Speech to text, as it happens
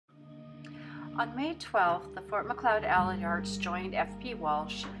On May 12th, the Fort Macleod Allied Arts joined FP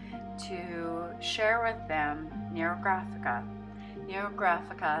Walsh to share with them Neurographica.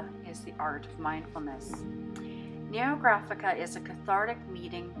 Neurographica is the art of mindfulness. Neurographica is a cathartic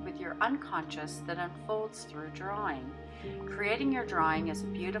meeting with your unconscious that unfolds through drawing. Creating your drawing is a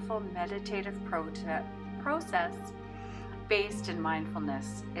beautiful meditative process based in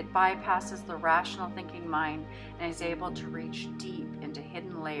mindfulness. It bypasses the rational thinking mind and is able to reach deep into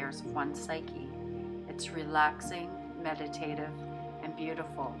hidden layers of one's psyche. It's relaxing, meditative, and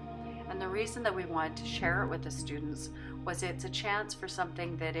beautiful. And the reason that we wanted to share it with the students was it's a chance for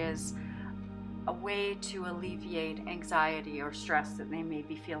something that is a way to alleviate anxiety or stress that they may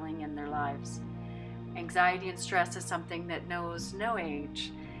be feeling in their lives. Anxiety and stress is something that knows no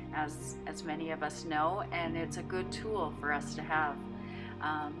age, as many of us know, and it's a good tool for us to have.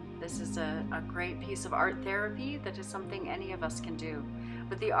 This is a great piece of art therapy that is something any of us can do.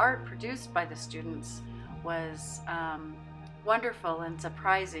 But the art produced by the students was wonderful and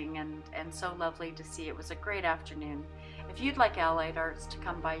surprising and so lovely to see. It was a great afternoon. If you'd like Allied Arts to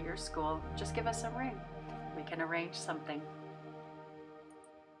come by your school, just give us a ring. We can arrange something.